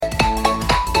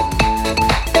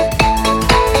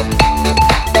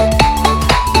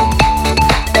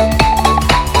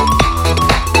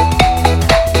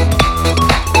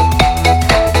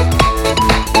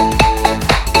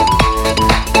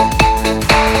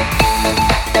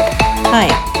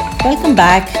welcome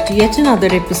back to yet another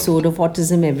episode of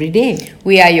Autism Every Day.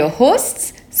 We are your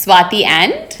hosts, Swati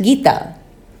and Geeta.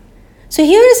 So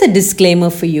here is a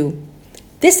disclaimer for you.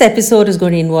 This episode is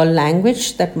going to involve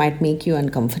language that might make you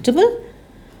uncomfortable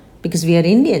because we are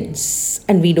Indians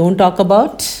and we don't talk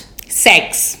about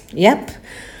sex. Yep.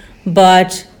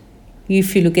 But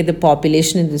if you look at the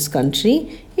population in this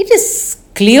country, it is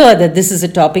clear that this is a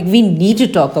topic we need to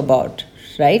talk about,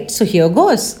 right? So here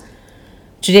goes.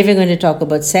 Today we're going to talk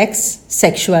about sex,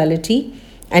 sexuality,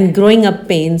 and growing up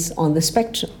pains on the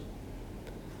spectrum.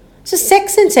 So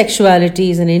sex and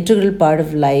sexuality is an integral part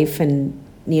of life and,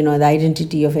 the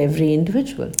identity of every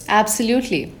individual.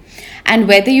 Absolutely. And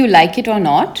whether you like it or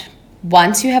not,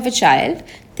 once you have a child,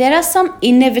 there are some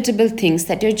inevitable things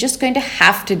that you're just going to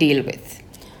have to deal with.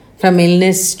 From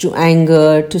illness to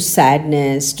anger to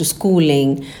sadness to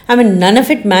schooling. None of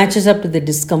it matches up to the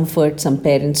discomfort some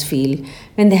parents feel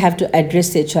when they have to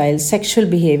address their child's sexual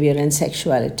behavior and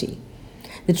sexuality.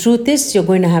 The truth is, you're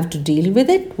going to have to deal with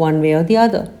it one way or the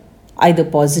other, either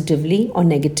positively or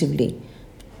negatively.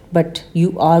 But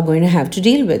you are going to have to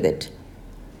deal with it.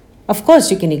 Of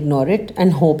course, you can ignore it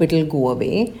and hope it'll go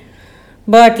away.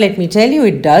 But let me tell you,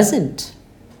 it doesn't.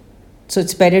 So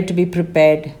it's better to be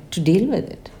prepared to deal with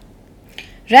it.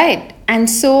 Right. And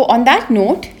so on that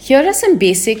note, here are some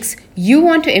basics you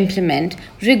want to implement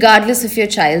regardless of your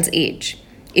child's age.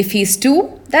 If he's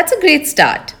 2, that's a great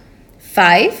start.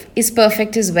 5 is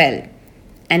perfect as well.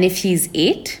 And if he's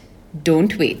 8,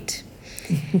 don't wait.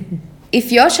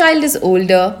 If your child is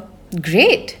older,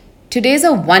 great. Today's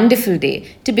a wonderful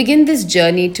day to begin this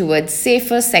journey towards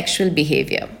safer sexual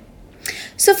behavior.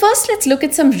 So first, let's look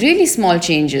at some really small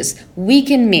changes we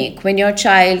can make when your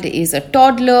child is a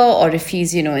toddler or if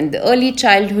he's, in the early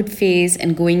childhood phase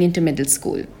and going into middle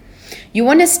school. You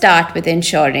want to start with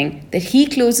ensuring that he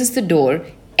closes the door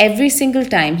every single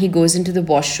time he goes into the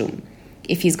washroom.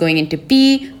 If he's going in to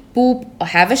pee, poop, or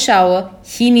have a shower,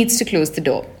 he needs to close the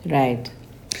door. Right.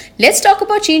 Let's talk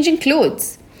about changing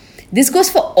clothes. This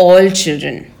goes for all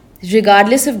children.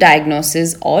 Regardless of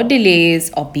diagnosis or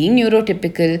delays or being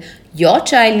neurotypical, your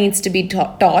child needs to be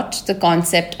taught the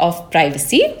concept of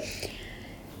privacy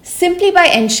simply by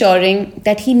ensuring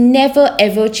that he never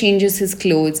ever changes his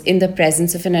clothes in the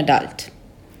presence of an adult.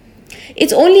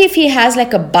 It's only if he has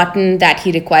like a button that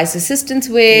he requires assistance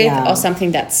with or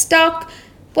something that's stuck,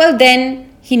 well then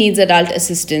he needs adult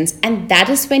assistance, and that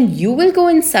is when you will go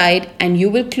inside and you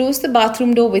will close the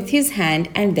bathroom door with his hand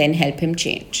and then help him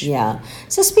change. Yeah.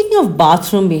 So speaking of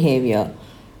bathroom behavior,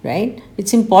 right?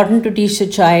 It's important to teach the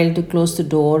child to close the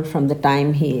door from the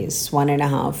time he is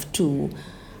 1.5 to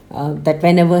that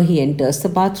whenever he enters the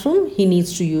bathroom, he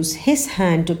needs to use his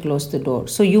hand to close the door.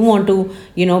 So you want to,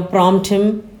 prompt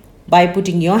him by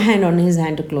putting your hand on his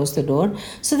hand to close the door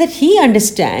so that he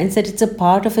understands that it's a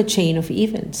part of a chain of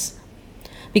events.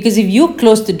 Because if you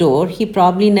close the door, he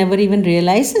probably never even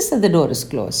realizes that the door is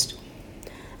closed.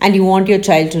 And you want your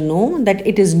child to know that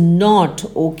it is not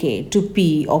okay to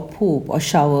pee or poop or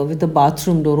shower with the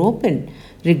bathroom door open,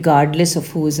 regardless of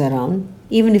who is around,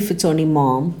 even if it's only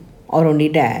mom or only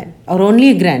dad or only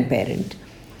a grandparent.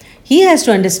 He has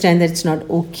to understand that it's not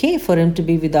okay for him to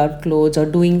be without clothes or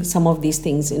doing some of these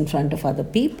things in front of other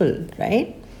people,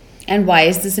 right? And why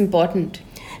is this important?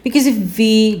 Because if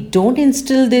we don't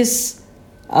instill this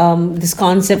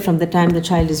concept from the time the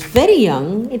child is very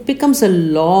young, it becomes a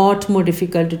lot more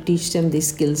difficult to teach them these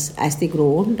skills as they grow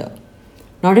older.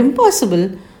 Not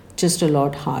impossible, just a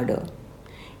lot harder.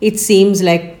 It seems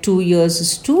like 2 years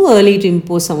is too early to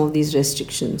impose some of these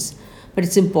restrictions. But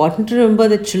it's important to remember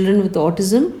that children with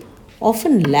autism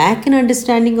often lack an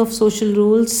understanding of social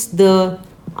rules, the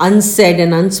unsaid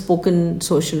and unspoken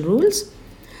social rules.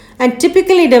 And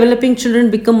typically, developing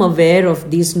children become aware of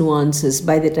these nuances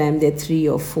by the time they're 3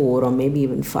 or 4 or maybe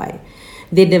even 5.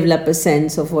 They develop a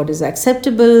sense of what is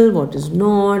acceptable, what is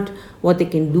not, what they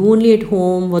can do only at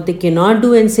home, what they cannot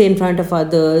do and say in front of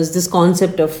others, this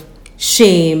concept of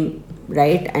shame,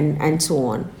 right, and so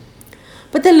on.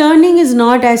 But the learning is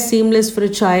not as seamless for a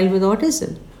child with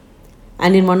autism.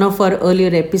 And in one of our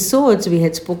earlier episodes, we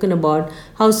had spoken about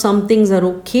how some things are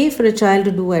okay for a child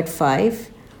to do at 5,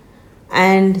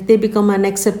 and they become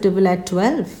unacceptable at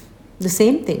 12. The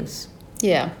same things.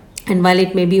 Yeah. And while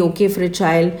it may be okay for a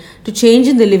child to change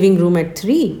in the living room at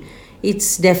 3,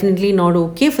 it's definitely not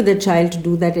okay for the child to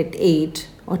do that at 8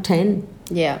 or 10.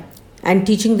 Yeah. And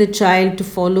teaching the child to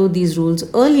follow these rules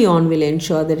early on will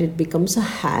ensure that it becomes a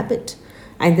habit.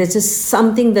 And that's just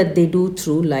something that they do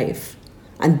through life.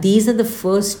 And these are the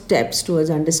first steps towards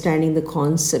understanding the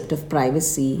concept of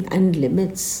privacy and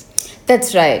limits.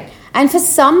 That's right. And for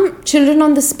some children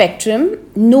on the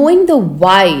spectrum, knowing the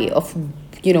why of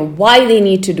why they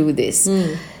need to do this,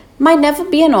 might never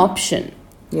be an option.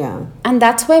 Yeah. And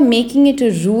that's why making it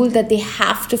a rule that they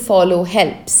have to follow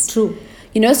helps. True.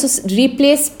 So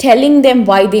replace telling them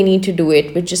why they need to do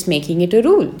it with just making it a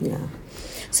rule. Yeah.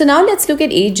 So now let's look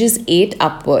at ages 8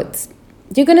 upwards.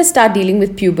 You're going to start dealing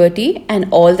with puberty and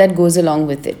all that goes along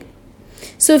with it.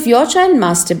 So if your child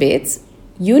masturbates,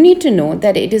 you need to know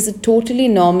that it is a totally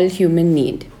normal human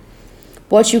need.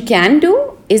 What you can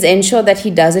do is ensure that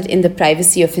he does it in the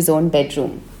privacy of his own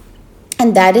bedroom.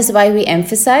 And that is why we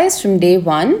emphasize from day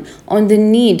one on the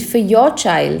need for your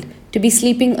child to be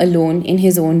sleeping alone in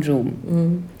his own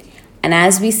room. And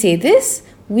as we say this,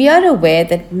 we are aware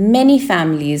that many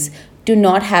families do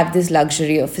not have this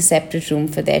luxury of a separate room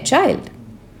for their child.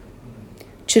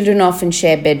 Children often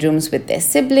share bedrooms with their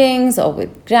siblings or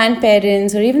with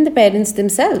grandparents or even the parents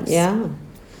themselves. Yeah.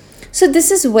 So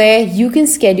this is where you can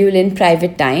schedule in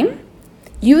private time,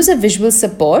 use a visual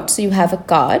support so you have a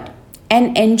card,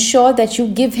 and ensure that you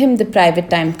give him the private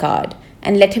time card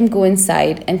and let him go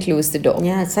inside and close the door.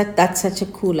 Yeah, that's such a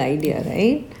cool idea,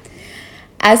 right?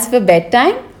 As for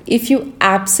bedtime, if you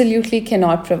absolutely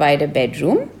cannot provide a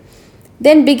bedroom,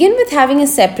 then begin with having a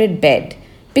separate bed,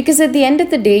 because at the end of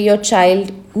the day, your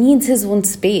child needs his own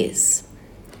space.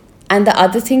 And the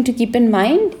other thing to keep in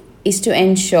mind is to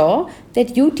ensure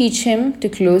that you teach him to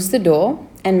close the door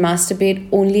and masturbate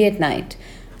only at night.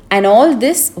 And all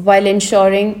this while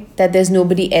ensuring that there's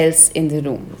nobody else in the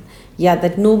room. Yeah,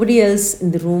 that nobody else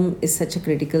in the room is such a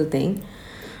critical thing.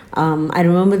 I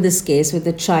remember this case where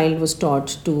the child was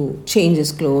taught to change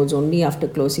his clothes only after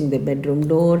closing the bedroom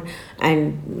door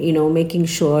and, making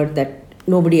sure that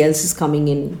nobody else is coming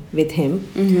in with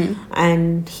him.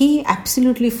 And he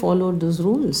absolutely followed those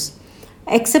rules.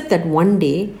 Except that one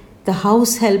day, the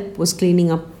house help was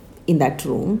cleaning up in that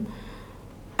room.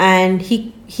 And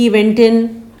he went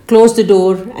in, closed the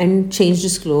door and changed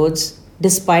his clothes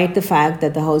despite the fact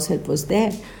that the house help was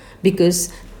there.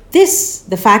 Because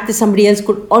the fact that somebody else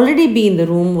could already be in the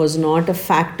room was not a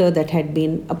factor that had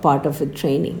been a part of the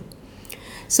training.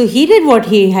 So he did what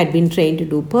he had been trained to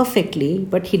do perfectly,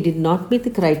 but he did not meet the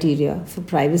criteria for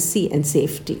privacy and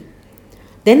safety.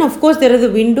 Then, of course, there are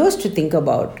the windows to think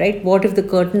about, right? What if the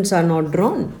curtains are not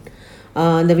drawn?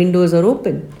 The windows are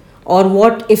open. Or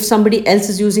what if somebody else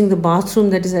is using the bathroom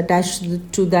that is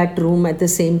attached to that room at the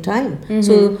same time?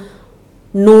 So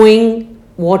knowing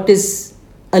what is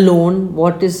alone,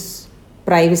 what is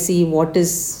privacy, what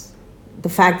is the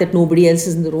fact that nobody else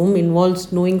is in the room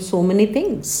involves knowing so many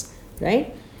things,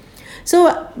 right?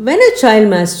 So when a child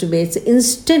masturbates, the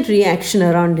instant reaction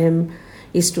around him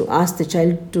is to ask the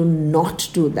child to not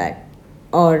do that.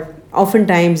 Or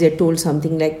oftentimes they're told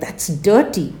something like, that's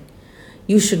dirty.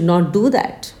 You should not do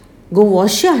that. Go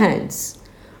wash your hands.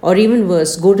 Or even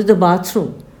worse, go to the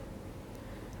bathroom.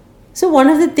 So one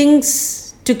of the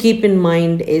things to keep in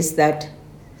mind is that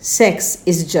sex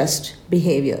is just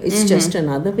behavior. It's just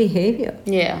another behavior.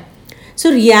 Yeah.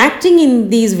 So reacting in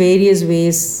these various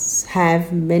ways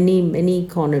have many, many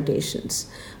connotations.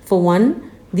 For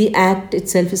one, the act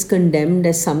itself is condemned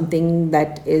as something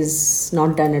that is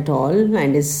not done at all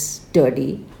and is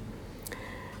dirty.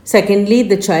 Secondly,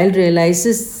 the child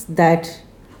realizes that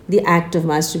the act of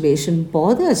masturbation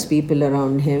bothers people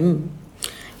around him.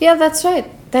 Yeah, that's right.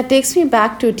 That takes me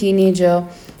back to a teenager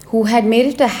who had made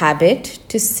it a habit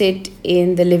to sit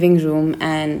in the living room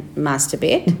and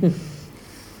masturbate.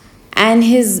 And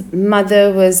his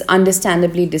mother was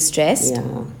understandably distressed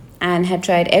and had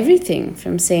tried everything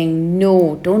from saying,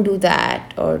 no, don't do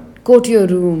that, or go to your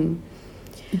room.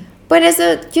 But as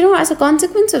a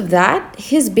consequence of that,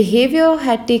 his behavior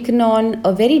had taken on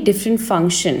a very different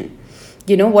function.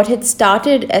 What had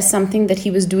started as something that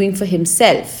he was doing for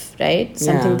himself, right?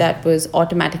 Something that was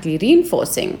automatically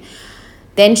reinforcing,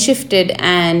 then shifted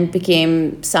and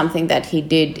became something that he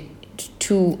did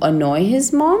to annoy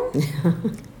his mom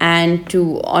and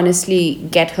to honestly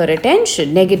get her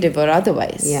attention, negative or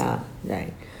otherwise. Yeah,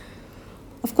 right.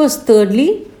 Of course,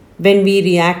 thirdly, when we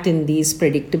react in these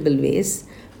predictable ways,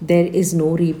 there is no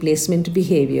replacement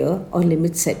behavior or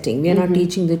limit setting. We are not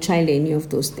teaching the child any of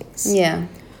those things. Yeah.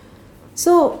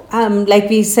 So, like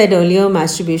we said earlier,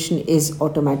 masturbation is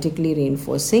automatically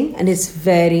reinforcing, and it's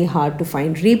very hard to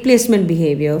find replacement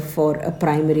behavior for a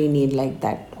primary need like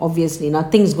that. Obviously,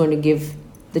 nothing's going to give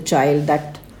the child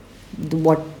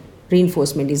what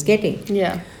reinforcement is getting.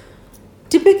 Yeah.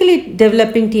 Typically,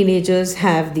 developing teenagers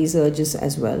have these urges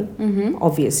as well,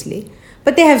 obviously.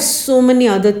 But they have so many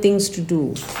other things to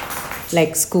do,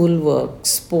 like schoolwork,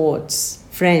 sports,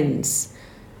 friends.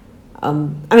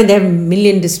 They have a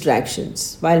million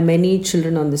distractions, while many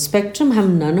children on the spectrum have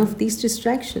none of these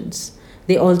distractions.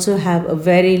 they also have a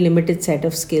very limited set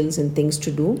of skills and things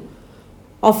to do,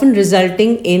 often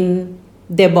resulting in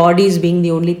their bodies being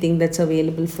the only thing that's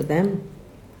available for them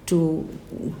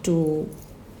to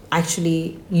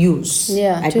actually use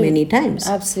at many times.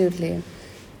 Absolutely.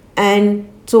 And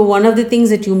so one of the things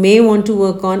that you may want to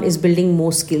work on is building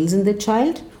more skills in the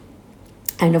child.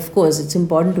 And of course, it's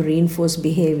important to reinforce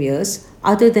behaviors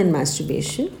other than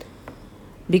masturbation,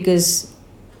 because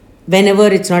whenever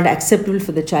it's not acceptable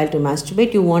for the child to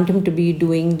masturbate, you want him to be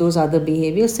doing those other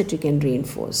behaviors that you can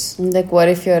reinforce. Like, what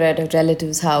if you're at a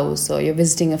relative's house, or you're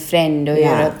visiting a friend, or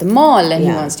you're at the mall and he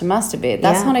wants to masturbate?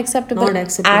 That's not acceptable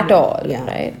at all,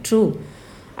 right? True.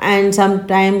 And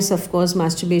sometimes, of course,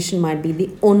 masturbation might be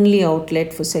the only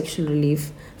outlet for sexual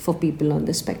relief for people on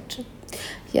the spectrum.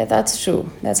 Yeah, that's true.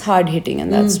 That's hard hitting,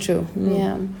 and that's true.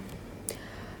 Yeah.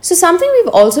 So something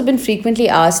we've also been frequently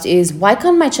asked is, why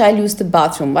can't my child use the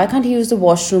bathroom? Why can't he use the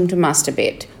washroom to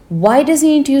masturbate? Why does he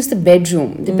need to use the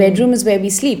bedroom? The bedroom is where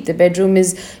we sleep. The bedroom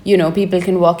is, people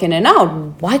can walk in and out.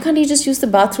 Why can't he just use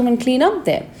the bathroom and clean up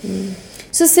there?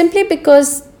 So simply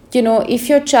because, if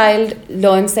your child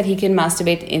learns that he can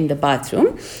masturbate in the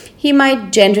bathroom, he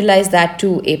might generalize that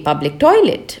to a public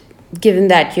toilet. Given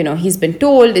that, he's been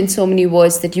told in so many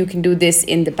words that you can do this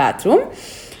in the bathroom,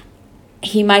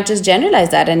 he might just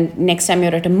generalize that, and next time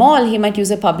you're at a mall, he might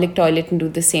use a public toilet and do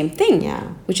the same thing,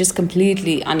 which is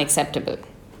completely unacceptable.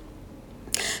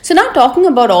 So now, talking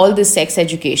about all this sex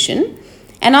education,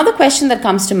 another question that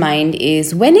comes to mind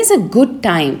is, when is a good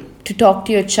time to talk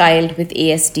to your child with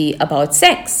ASD about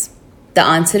sex? The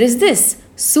answer is this: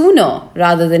 sooner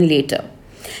rather than later.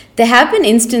 There have been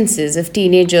instances of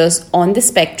teenagers on the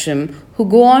spectrum who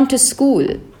go on to school,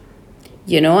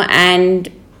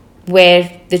 and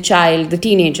where the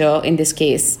teenager in this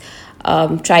case,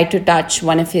 tried to touch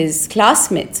one of his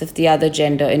classmates of the other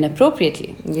gender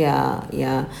inappropriately.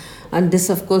 Yeah. And this,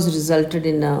 of course, resulted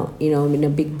in a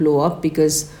big blow up,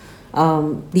 because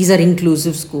these are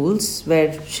inclusive schools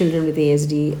where children with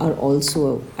ASD are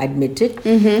also admitted.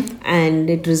 And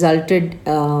it resulted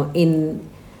in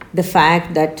the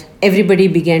fact that everybody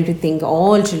began to think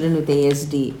all children with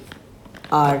ASD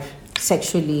are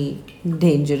sexually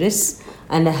dangerous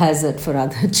and a hazard for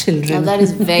other children. Oh, that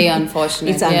is very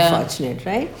unfortunate. It's unfortunate,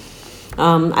 right?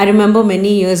 I remember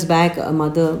many years back, a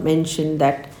mother mentioned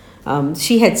that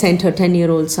she had sent her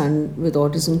 10-year-old son with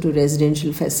autism to a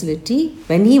residential facility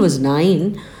when he was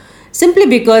 9, simply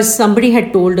because somebody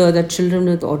had told her that children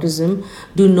with autism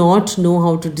do not know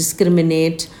how to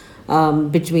discriminate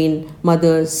between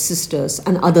mothers, sisters,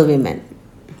 and other women.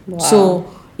 Wow.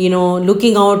 So,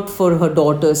 looking out for her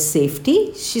daughter's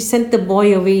safety, she sent the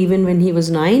boy away even when he was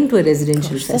 9 to a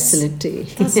residential facility.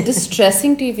 That's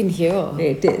distressing to even hear.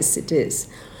 It is.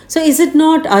 So is it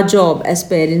not our job as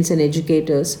parents and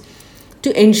educators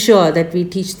to ensure that we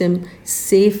teach them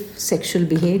safe sexual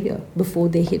behavior before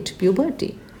they hit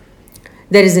puberty?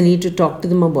 There is a need to talk to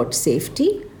them about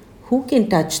safety, who can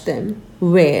touch them,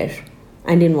 where,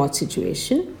 and in what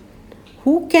situation.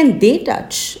 Who can they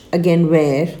touch, again,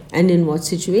 where and in what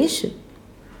situation?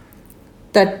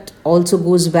 That also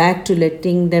goes back to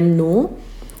letting them know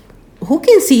who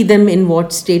can see them in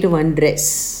what state of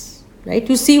undress, right?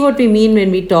 You see what we mean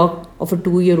when we talk of a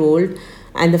 2-year-old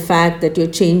and the fact that you're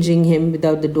changing him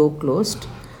without the door closed.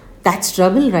 That's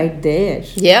trouble right there.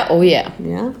 Yeah, oh yeah.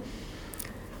 Yeah.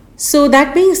 So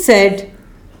that being said,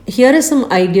 here are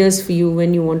some ideas for you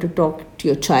when you want to talk to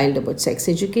your child about sex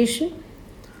education.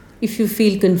 If you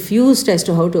feel confused as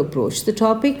to how to approach the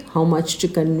topic, how much to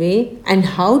convey, and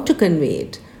how to convey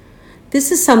it,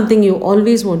 this is something you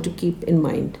always want to keep in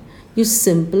mind. Use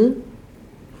simple,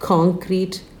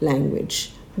 concrete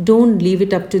language. Don't leave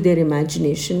it up to their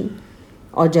imagination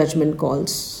or judgment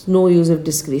calls. No use of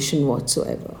discretion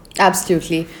whatsoever.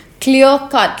 Absolutely.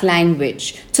 Clear-cut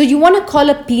language. So you want to call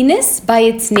a penis by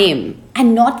its name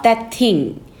and not that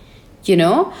thing,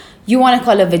 You want to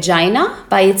call a vagina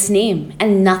by its name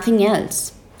and nothing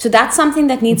else. So that's something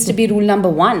that needs to be rule number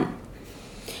 1.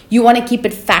 You want to keep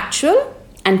it factual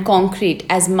and concrete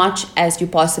as much as you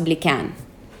possibly can.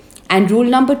 And rule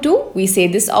number 2, we say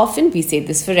this often, we say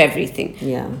this for everything.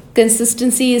 Yeah.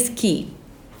 Consistency is key.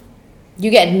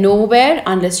 You get nowhere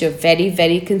unless you're very,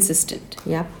 very consistent.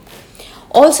 Yeah.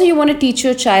 Also, you want to teach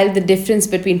your child the difference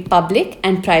between public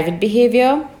and private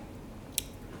behavior,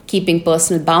 keeping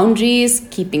personal boundaries,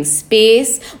 keeping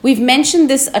space. We've mentioned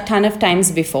this a ton of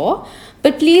times before,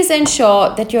 but please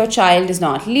ensure that your child does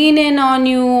not lean in on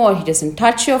you or he doesn't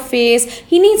touch your face.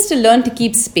 He needs to learn to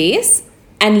keep space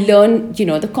and learn,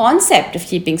 the concept of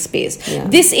keeping space. Yeah.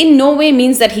 This in no way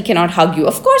means that he cannot hug you.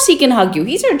 Of course he can hug you.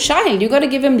 He's your child. You got to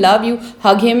give him love. You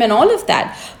hug him and all of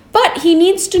that. But he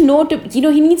needs to know he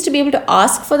needs to be able to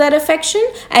ask for that affection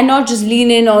and not just lean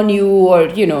in on you or,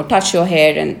 touch your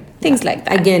hair and things like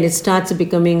that. Again, it starts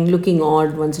becoming looking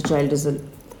odd once a child is a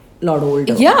lot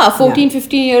older. Yeah, 14,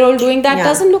 15-year-old doing that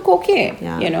doesn't look okay,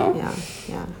 Yeah.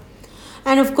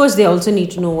 And of course, they also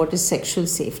need to know what is sexual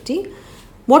safety,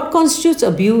 what constitutes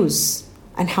abuse,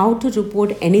 and how to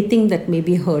report anything that may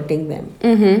be hurting them.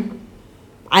 Mm-hmm.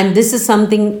 And this is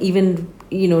something even,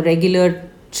 regular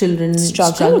children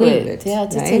struggle with. Yeah,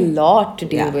 it's a lot to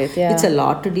deal with. Yeah. It's a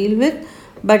lot to deal with,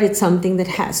 but it's something that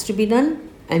has to be done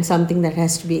and something that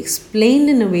has to be explained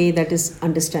in a way that is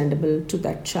understandable to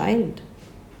that child.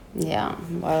 Yeah,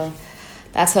 well,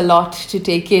 that's a lot to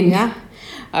take in. Yeah.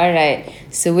 All right.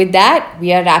 So with that,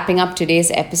 we are wrapping up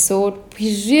today's episode.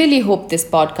 We really hope this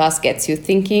podcast gets you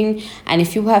thinking. And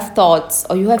if you have thoughts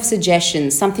or you have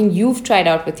suggestions, something you've tried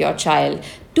out with your child,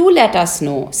 do let us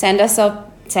know. Send us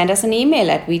an email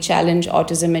at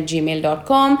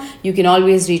wechallengeautism@gmail.com. You can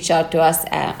always reach out to us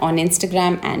on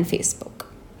Instagram and Facebook.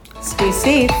 Stay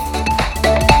safe.